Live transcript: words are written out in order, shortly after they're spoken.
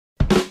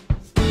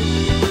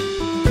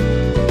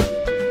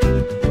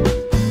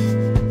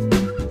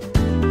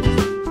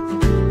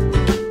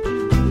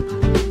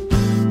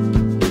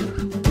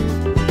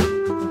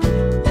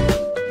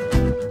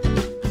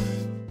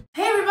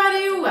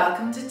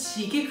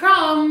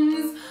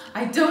Crumbs!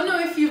 I don't know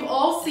if you've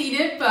all seen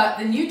it, but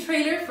the new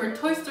trailer for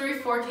Toy Story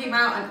 4 came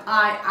out and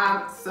I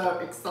am so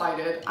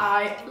excited.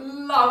 I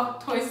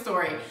love Toy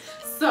Story.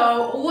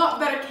 So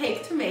what better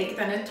cake to make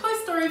than a Toy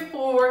Story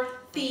 4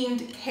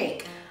 themed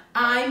cake?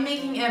 I'm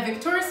making a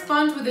Victoria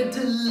sponge with a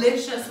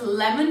delicious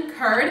lemon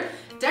curd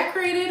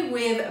decorated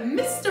with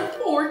Mr.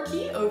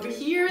 Forky over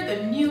here,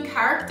 the new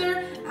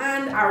character,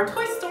 and our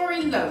Toy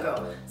Story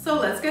logo. So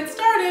let's get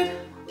started.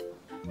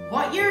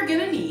 What you're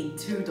gonna need: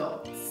 2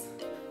 dogs,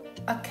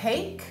 a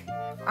cake.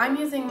 I'm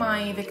using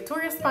my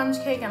Victoria sponge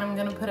cake and I'm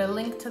gonna put a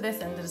link to this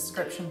in the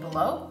description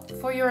below.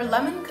 For your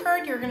lemon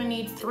curd, you're gonna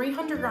need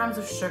 300 grams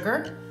of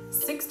sugar,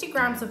 60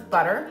 grams of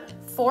butter,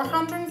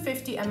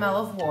 450 ml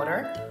of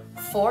water,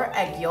 4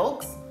 egg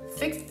yolks,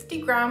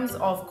 50 grams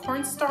of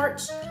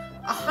cornstarch,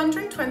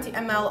 120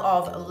 ml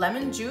of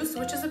lemon juice,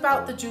 which is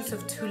about the juice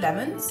of 2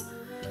 lemons,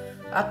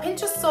 a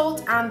pinch of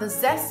salt and the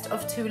zest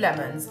of 2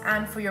 lemons.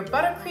 And for your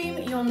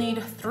buttercream, you'll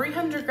need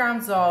 300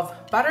 grams of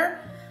butter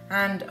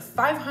and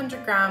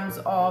 500 grams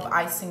of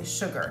icing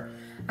sugar.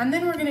 And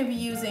then we're gonna be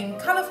using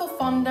colorful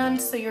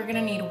fondant, so you're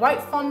gonna need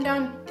white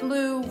fondant,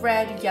 blue,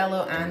 red,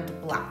 yellow, and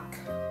black.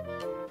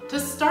 To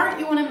start,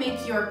 you wanna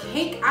make your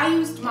cake. I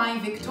used my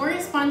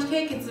Victoria sponge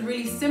cake. It's a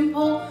really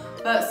simple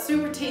but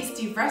super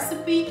tasty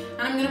recipe,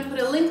 and I'm gonna put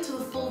a link to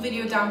the full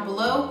video down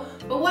below.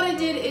 But what I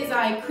did is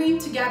I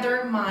creamed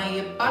together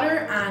my butter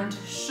and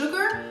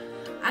sugar,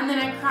 and then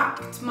I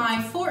cracked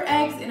my 4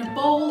 eggs in a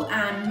bowl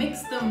and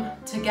mixed them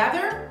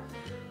together.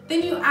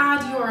 Then you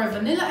add your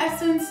vanilla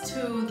essence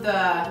to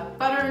the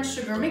butter and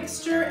sugar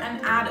mixture and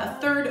add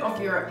 1/3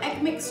 of your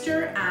egg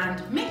mixture and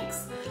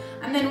mix.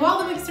 And then while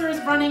the mixer is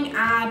running,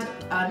 add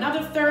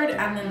another 1/3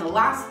 and then the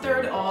last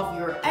 1/3 of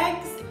your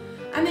eggs.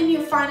 And then you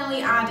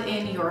finally add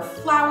in your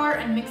flour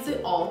and mix it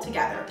all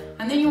together.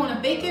 And then you want to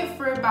bake it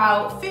for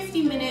about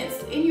 50 minutes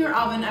in your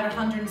oven at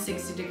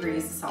 160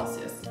 degrees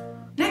Celsius.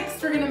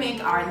 Next, we're going to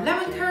make our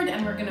lemon curd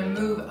and we're going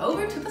to move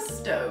over to the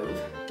stove.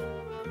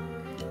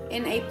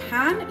 In a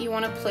pan, you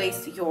want to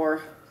place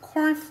your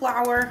corn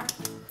flour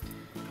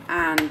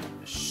and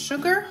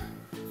sugar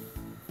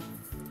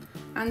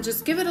and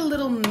just give it a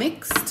little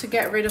mix to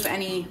get rid of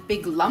any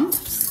big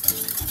lumps.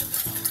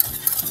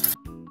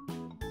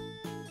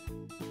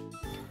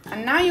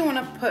 And now you want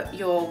to put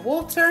your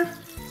water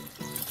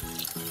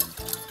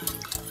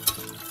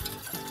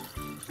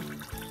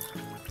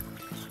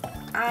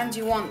and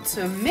you want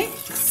to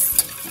mix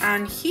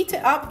and heat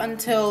it up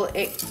until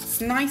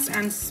it's nice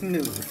and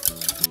smooth.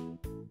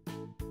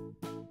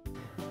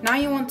 Now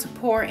you want to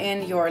pour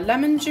in your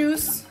lemon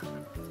juice,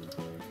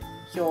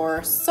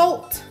 your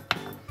salt,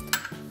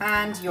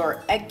 and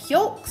your egg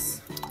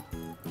yolks.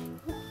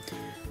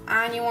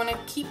 And you want to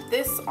keep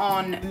this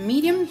on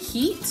medium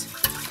heat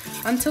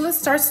until it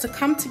starts to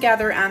come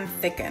together and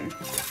thicken.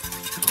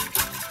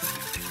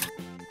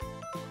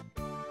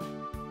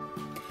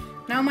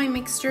 Now my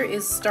mixture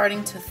is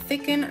starting to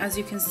thicken, as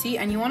you can see,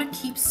 and you want to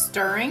keep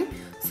stirring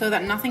so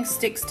that nothing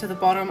sticks to the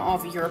bottom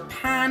of your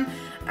pan.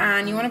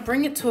 And you want to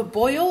bring it to a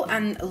boil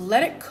and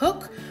let it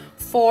cook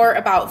for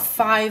about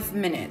 5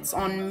 minutes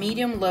on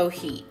medium-low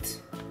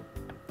heat.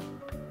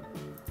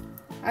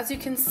 As you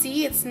can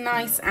see, it's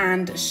nice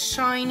and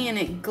shiny and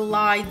it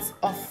glides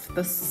off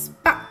the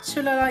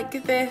spatula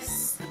like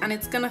this, and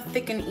it's gonna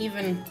thicken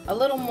even a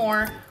little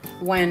more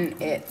when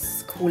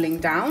it's cooling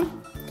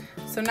down.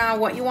 So now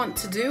what you want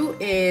to do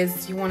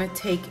is you want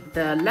to take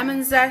the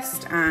lemon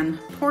zest and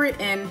pour it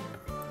in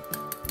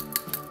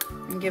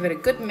and give it a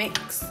good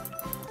mix.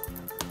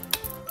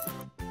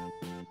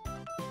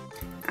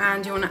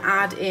 And you want to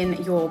add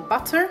in your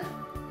butter.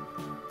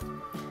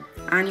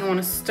 And you want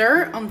to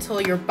stir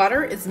until your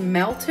butter is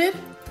melted,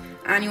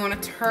 and you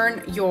want to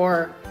turn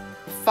your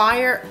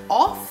fire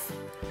off,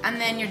 and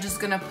then you're just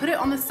going to put it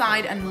on the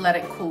side and let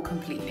it cool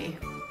completely.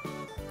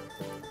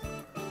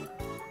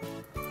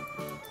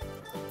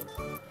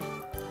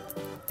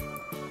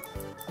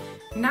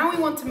 Now we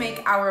want to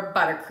make our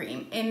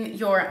buttercream. In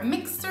your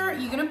mixer,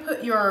 you're going to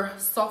put your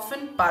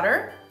softened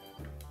butter,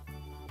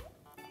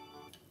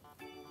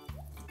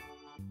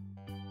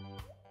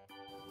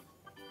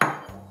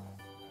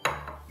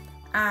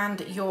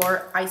 and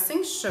your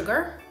icing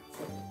sugar.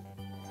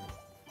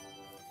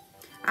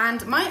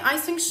 And my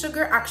icing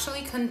sugar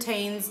actually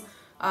contains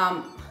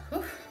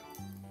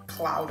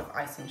cloud of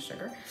icing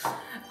sugar.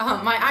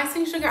 My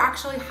icing sugar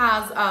actually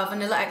has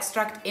vanilla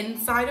extract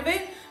inside of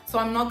it, so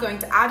I'm not going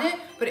to add it,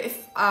 but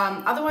if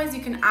otherwise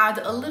you can add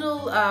a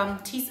little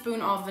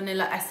teaspoon of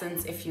vanilla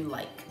essence if you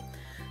like.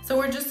 So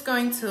we're just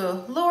going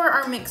to lower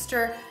our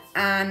mixture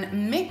and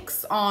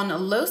mix on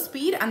low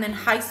speed and then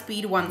high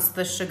speed once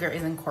the sugar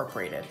is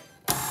incorporated.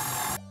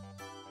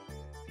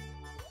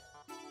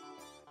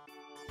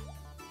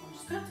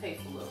 Gonna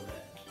taste a little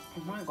bit.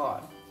 Oh my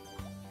god,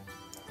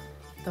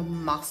 the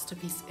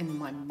masterpiece in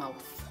my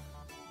mouth.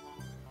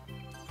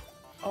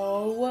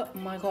 Oh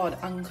my god,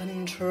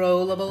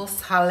 uncontrollable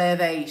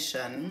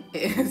salivation.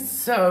 It is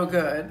so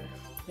good.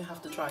 You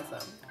have to try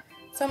some.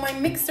 So my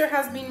mixer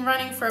has been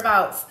running for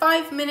about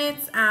 5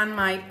 minutes and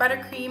my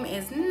buttercream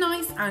is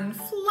nice and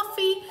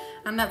fluffy,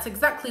 and that's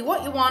exactly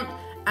what you want.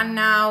 And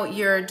now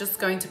you're just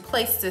going to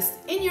place this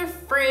in your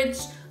fridge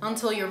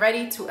until you're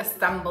ready to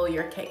assemble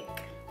your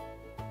cake.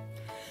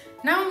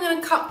 Now I'm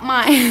gonna cut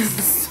my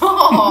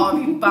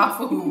you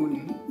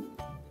buffoon.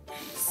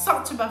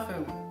 Such a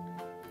buffoon.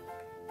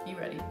 You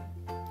ready?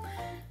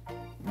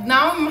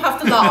 Now I'm gonna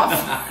have to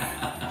laugh.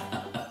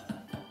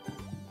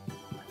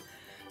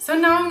 So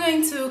now I'm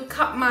going to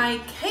cut my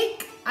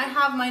cake. I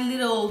have my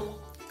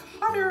little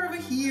cutter over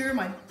here,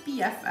 my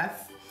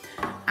BFF.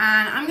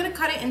 And I'm gonna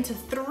cut it into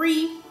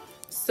 3.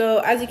 So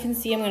as you can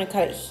see, I'm gonna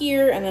cut it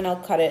here, and then I'll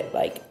cut it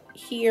like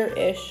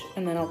here-ish,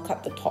 and then I'll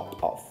cut the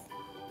top off.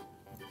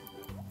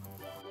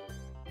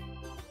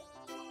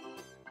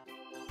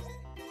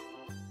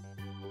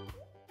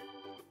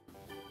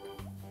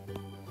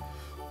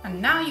 And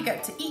now you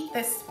get to eat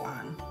this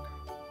one.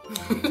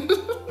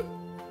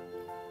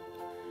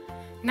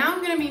 Now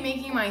I'm gonna be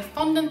making my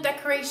fondant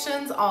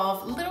decorations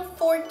of little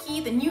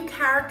Forky, the new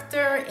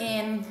character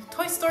in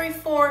Toy Story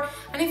 4.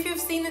 And if you've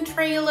seen the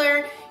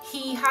trailer,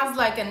 he has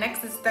like an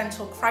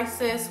existential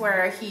crisis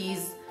where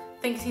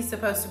thinks he's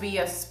supposed to be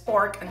a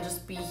spork and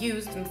just be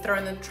used and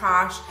thrown in the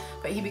trash,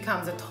 but he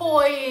becomes a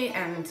toy,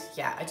 and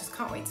yeah, I just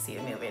can't wait to see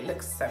the movie. It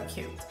looks so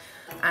cute.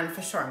 And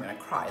for sure I'm gonna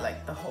cry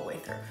like the whole way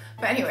through.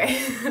 But anyway,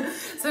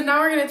 so now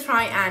we're gonna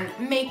try and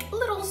make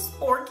little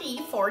sporky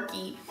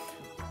Forky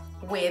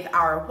with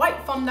our white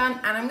fondant,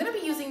 and I'm gonna be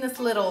using this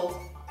little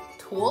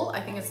tool.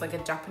 I think it's like a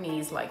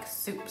Japanese like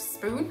soup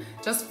spoon,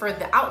 just for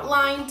the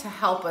outline to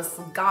help us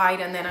guide,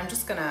 and then I'm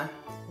just gonna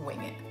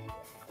wing it.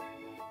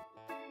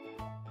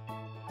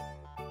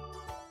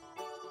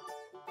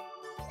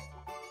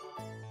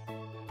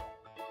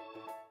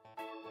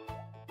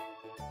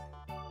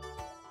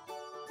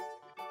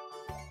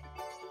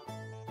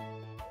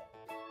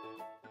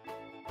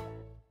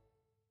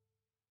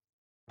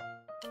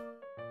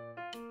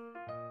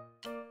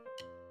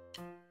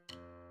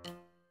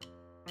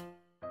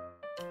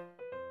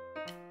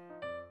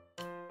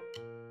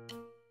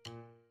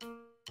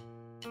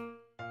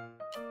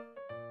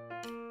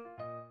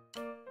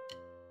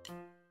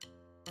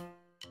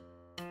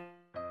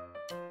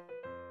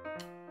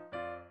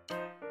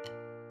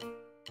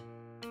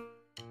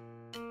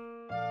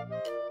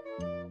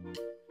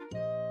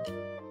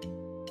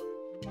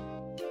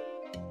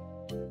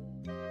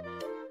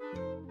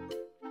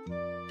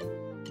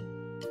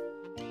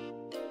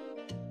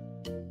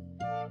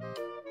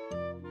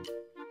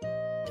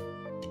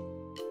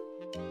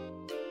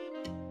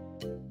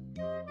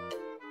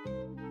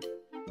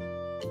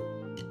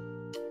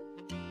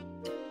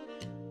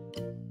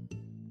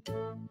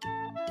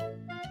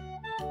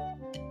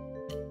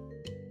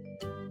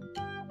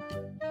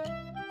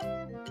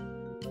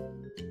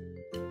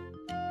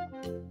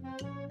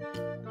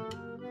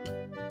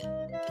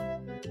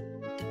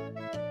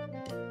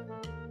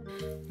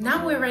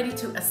 Now we're ready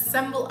to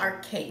assemble our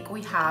cake.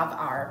 We have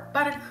our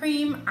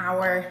buttercream,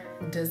 our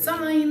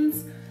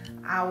designs,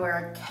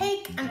 our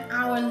cake, and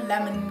our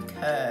lemon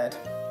curd.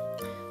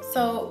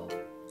 So,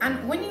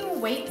 and when you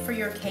wait for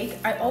your cake,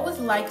 I always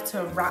like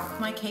to wrap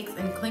my cakes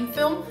in cling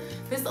film.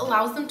 This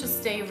allows them to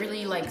stay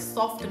really like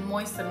soft and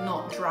moist and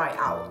not dry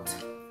out.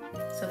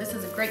 So this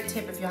is a great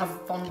tip if you have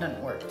fondant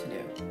work to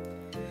do.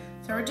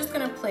 So we're just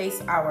gonna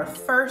place our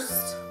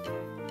first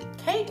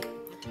cake,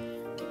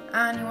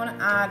 and you wanna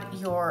add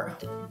your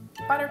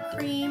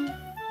buttercream.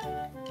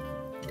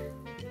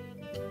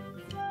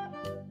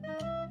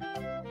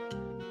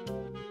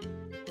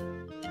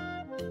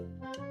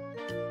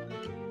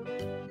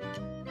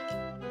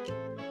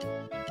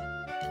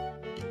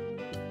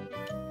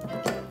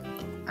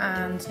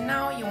 And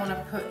now you want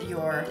to put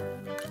your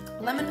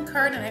lemon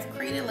curd, and I've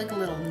created like a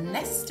little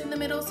nest in the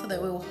middle so that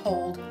it will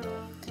hold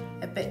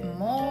a bit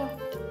more,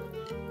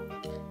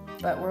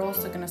 but we're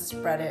also going to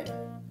spread it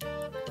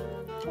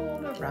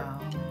all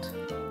around.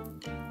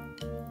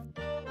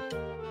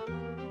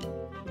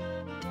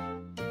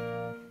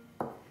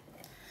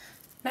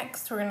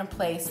 Next, we're going to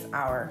place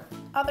our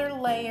other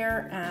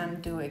layer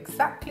and do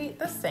exactly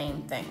the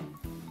same thing.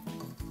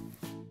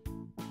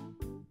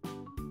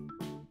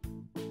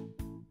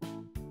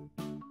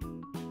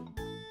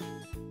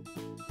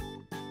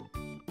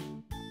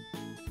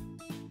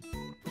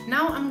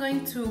 Now I'm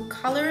going to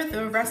color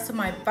the rest of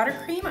my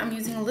buttercream. I'm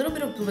using a little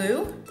bit of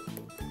blue.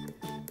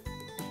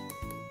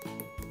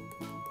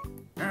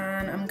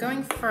 And I'm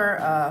going for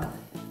a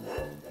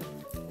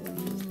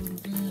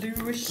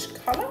bluish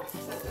color.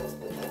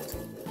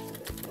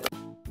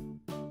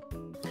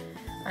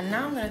 And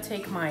now I'm going to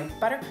take my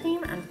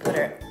buttercream and put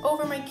it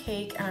over my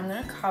cake, and I'm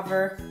going to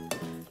cover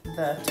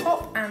the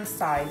top and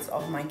sides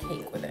of my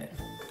cake with it.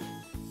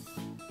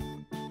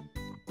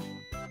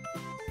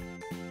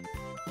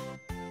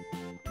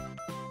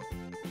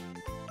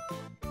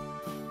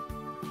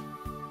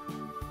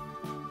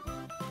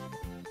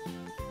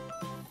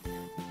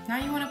 Now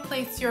you want to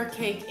place your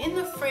cake in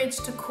the fridge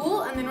to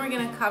cool, and then we're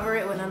going to cover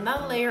it with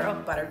another layer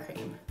of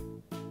buttercream.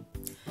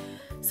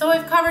 So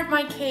I've covered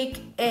my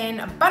cake in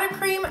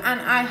buttercream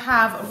and I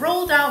have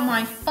rolled out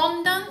my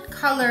fondant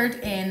colored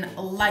in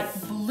light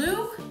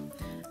blue.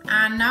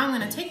 And now I'm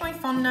gonna take my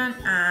fondant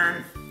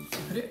and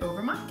put it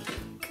over my cake.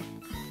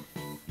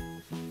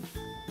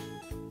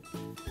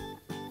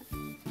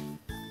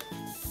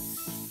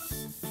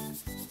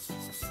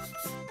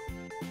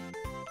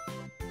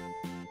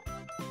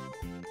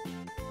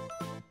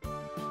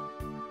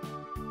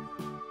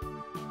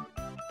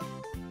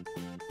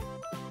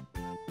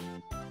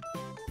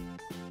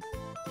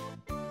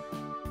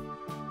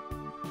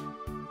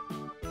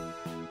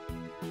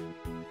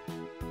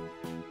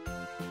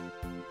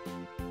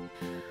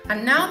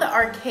 And now that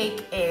our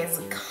cake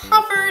is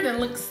covered and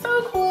looks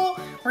so cool,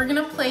 we're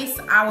gonna place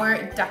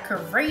our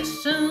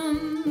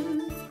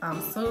decorations.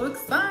 I'm so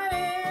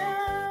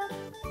excited.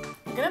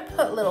 I'm gonna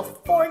put little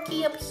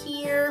Forky up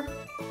here,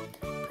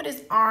 put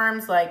his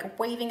arms like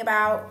waving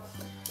about.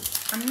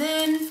 And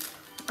then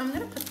I'm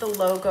gonna put the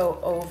logo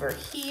over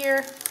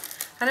here.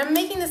 And I'm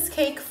making this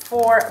cake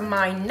for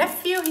my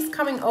nephew. He's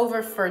coming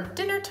over for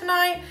dinner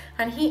tonight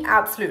and he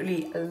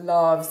absolutely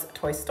loves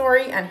Toy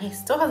Story and he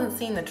still hasn't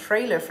seen the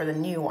trailer for the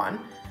new one.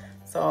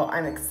 So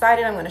I'm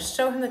excited. I'm gonna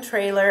show him the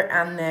trailer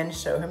and then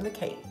show him the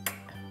cake.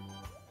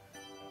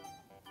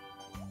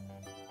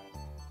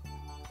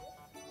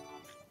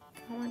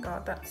 Oh my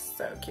God, that's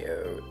so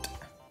cute.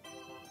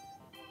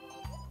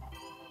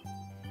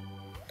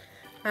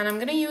 And I'm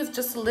gonna use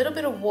just a little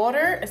bit of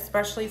water,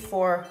 especially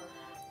for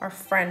our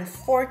friend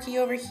Forky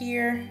over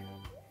here,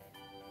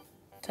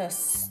 to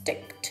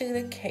stick to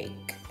the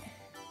cake.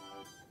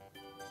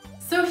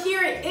 So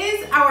here it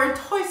is, our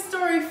Toy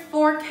Story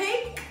 4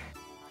 cake.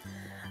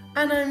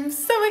 And I'm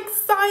so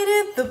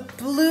excited. The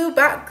blue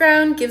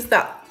background gives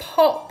that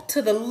pop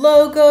to the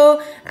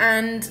logo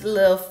and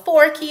little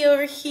Forky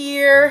over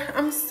here.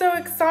 I'm so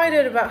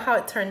excited about how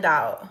it turned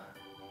out.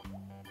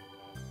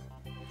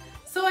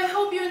 So I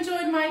hope you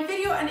enjoyed my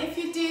video, and if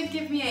you did,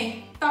 give me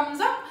a thumbs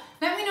up.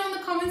 Let me know in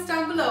the comments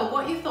down below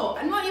what you thought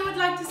and what you would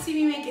like to see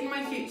me make in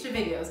my future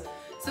videos.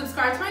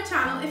 Subscribe to my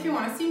channel if you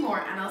want to see more,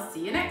 and I'll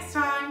see you next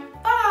time.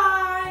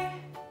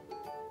 Bye!